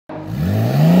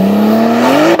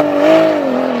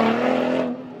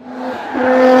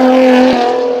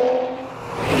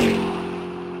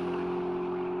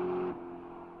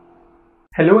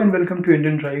Hello and welcome to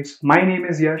Indian Drives. My name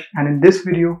is Yash, and in this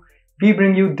video, we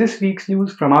bring you this week's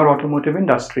news from our automotive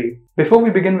industry. Before we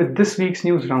begin with this week's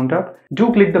news roundup,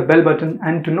 do click the bell button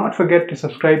and do not forget to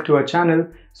subscribe to our channel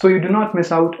so you do not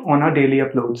miss out on our daily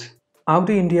uploads.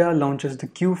 Audi India launches the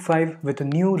Q5 with a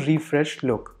new refreshed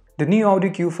look. The new Audi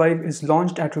Q5 is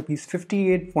launched at Rs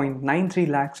 58.93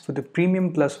 lakhs for the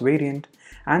Premium Plus variant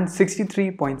and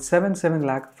 63.77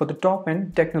 lakh for the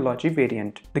top-end technology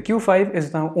variant. The Q5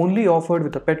 is now only offered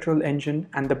with a petrol engine,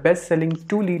 and the best-selling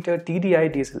 2-litre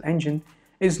TDI-diesel engine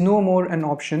is no more an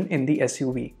option in the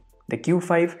SUV. The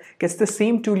Q5 gets the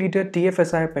same 2-litre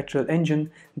TFSI petrol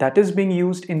engine that is being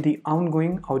used in the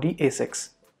ongoing Audi A6.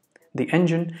 The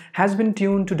engine has been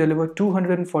tuned to deliver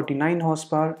 249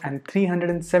 horsepower and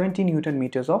 370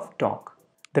 Nm of torque.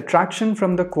 The traction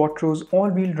from the Quattro's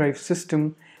all-wheel drive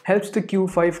system helps the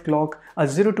Q5 clock a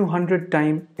 0 to 100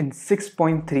 time in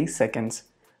 6.3 seconds.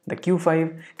 The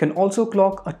Q5 can also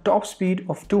clock a top speed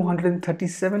of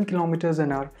 237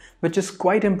 km/h, which is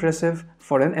quite impressive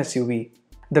for an SUV.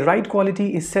 The ride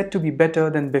quality is said to be better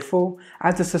than before,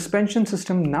 as the suspension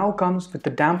system now comes with the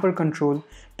damper control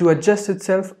to adjust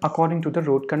itself according to the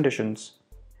road conditions.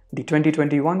 The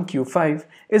 2021 Q5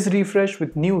 is refreshed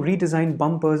with new redesigned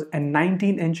bumpers and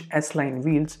 19-inch S-line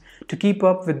wheels to keep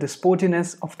up with the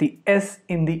sportiness of the S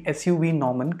in the SUV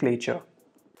nomenclature.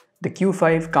 The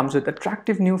Q5 comes with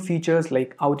attractive new features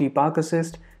like Audi Park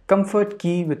Assist, Comfort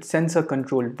Key with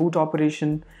sensor-controlled boot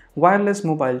operation, wireless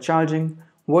mobile charging,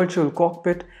 virtual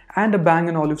cockpit, and a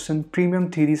Bang & Olufsen premium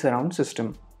 3D surround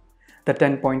system. The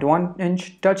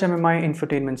 10.1-inch Touch MMI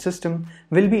infotainment system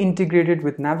will be integrated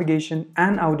with navigation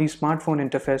and Audi smartphone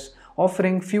interface,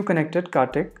 offering few connected car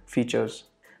tech features.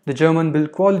 The German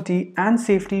build quality and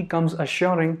safety comes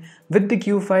assuring, with the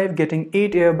Q5 getting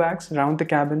 8 airbags around the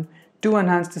cabin to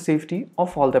enhance the safety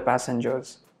of all the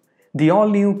passengers. The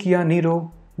all-new Kia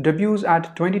Niro debuts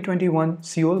at 2021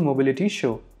 Seoul Mobility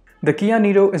show. The Kia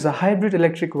Niro is a hybrid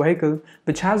electric vehicle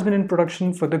which has been in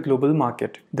production for the global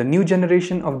market. The new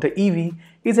generation of the EV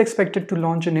is expected to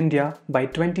launch in India by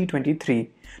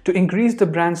 2023 to increase the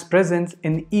brand's presence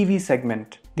in the EV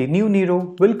segment. The new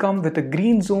Niro will come with a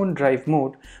green zone drive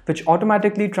mode, which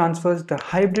automatically transfers the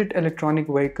hybrid electronic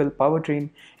vehicle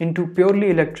powertrain into purely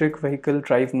electric vehicle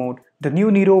drive mode. The new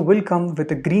Niro will come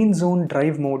with a green zone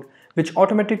drive mode, which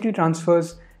automatically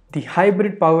transfers the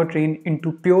hybrid powertrain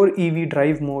into pure EV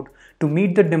drive mode to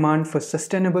meet the demand for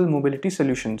sustainable mobility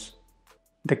solutions.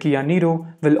 The Kia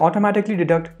Niro will automatically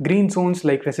deduct green zones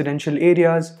like residential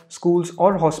areas, schools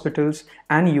or hospitals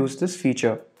and use this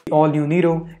feature. The all-new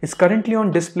Niro is currently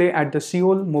on display at the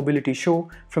Seoul Mobility show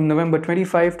from November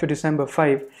 25 to December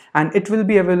 5, and it will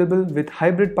be available with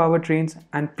hybrid powertrains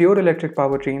and pure electric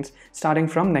powertrains starting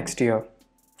from next year.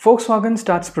 Volkswagen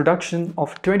starts production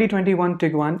of 2021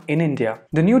 Tiguan in India.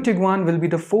 The new Tiguan will be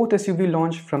the fourth SUV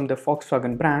launch from the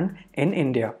Volkswagen brand in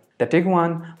India. The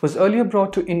Tiguan was earlier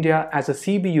brought to India as a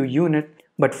CBU unit,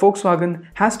 but Volkswagen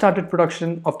has started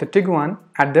production of the Tiguan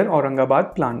at their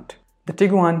Aurangabad plant. The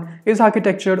Tiguan is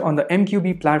architectured on the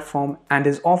MQB platform and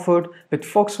is offered with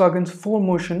Volkswagen's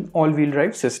 4Motion all-wheel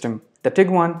drive system. The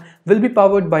Tiguan will be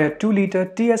powered by a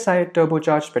 2-litre TSI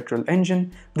turbocharged petrol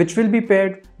engine, which will be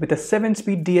paired with a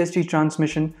 7-speed DSG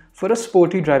transmission for a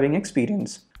sporty driving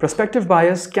experience. Prospective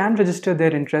buyers can register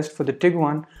their interest for the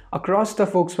Tiguan across the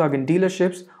Volkswagen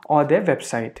dealerships or their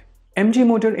website. MG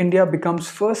Motor India becomes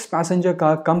first passenger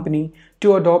car company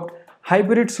to adopt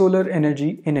hybrid solar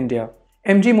energy in India.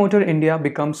 MG Motor India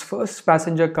becomes first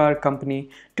passenger car company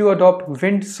to adopt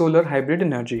wind solar hybrid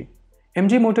energy.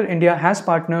 MG Motor India has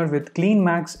partnered with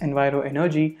CleanMax Enviro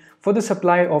Energy for the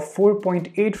supply of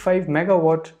 4.85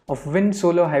 MW of wind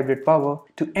solar hybrid power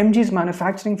to MG's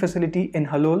manufacturing facility in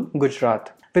Halol,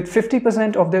 Gujarat. With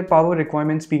 50% of their power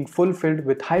requirements being fulfilled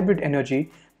with hybrid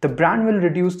energy, the brand will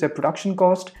reduce their production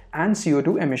cost and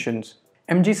CO2 emissions.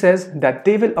 MG says that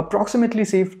they will approximately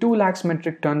save 2 lakhs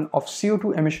metric ton of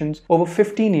CO2 emissions over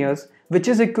 15 years, which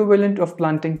is equivalent of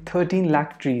planting 13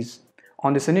 lakh trees.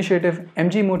 On this initiative,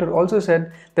 MG Motor also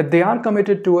said that they are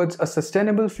committed towards a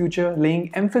sustainable future,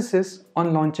 laying emphasis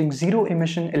on launching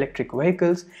zero-emission electric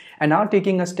vehicles and are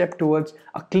taking a step towards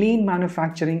a clean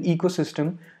manufacturing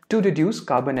ecosystem to reduce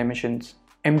carbon emissions.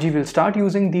 MG will start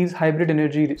using these hybrid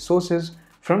energy sources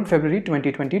from February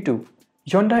 2022.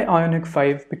 Hyundai Ioniq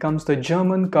 5 becomes the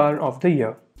German car of the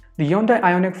year. The Hyundai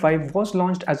Ioniq 5 was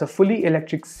launched as a fully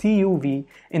electric CUV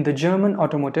in the German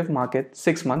automotive market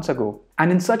 6 months ago.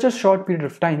 And in such a short period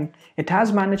of time, it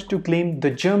has managed to claim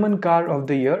the German Car of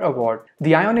the Year award.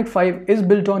 The Ioniq 5 is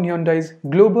built on Hyundai's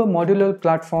global modular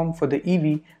platform for the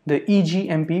EV, the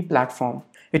EGMP platform.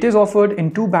 It is offered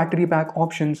in two battery pack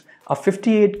options, a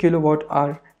 58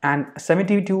 kWh and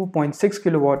 72.6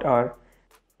 kWh.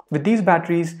 With these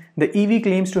batteries, the EV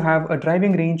claims to have a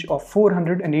driving range of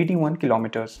 481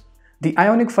 kilometers. The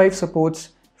Ioniq 5 supports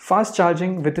fast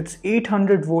charging with its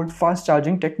 800 volt fast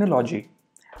charging technology.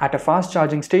 At a fast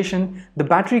charging station, the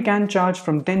battery can charge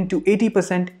from 10 to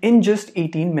 80% in just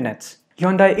 18 minutes.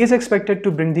 Hyundai is expected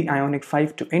to bring the Ioniq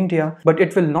 5 to India, but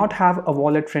it will not have a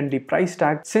wallet-friendly price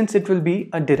tag since it will be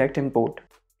a direct import.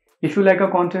 If you like our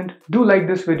content, do like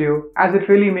this video as it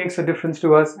really makes a difference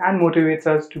to us and motivates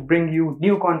us to bring you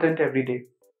new content every day.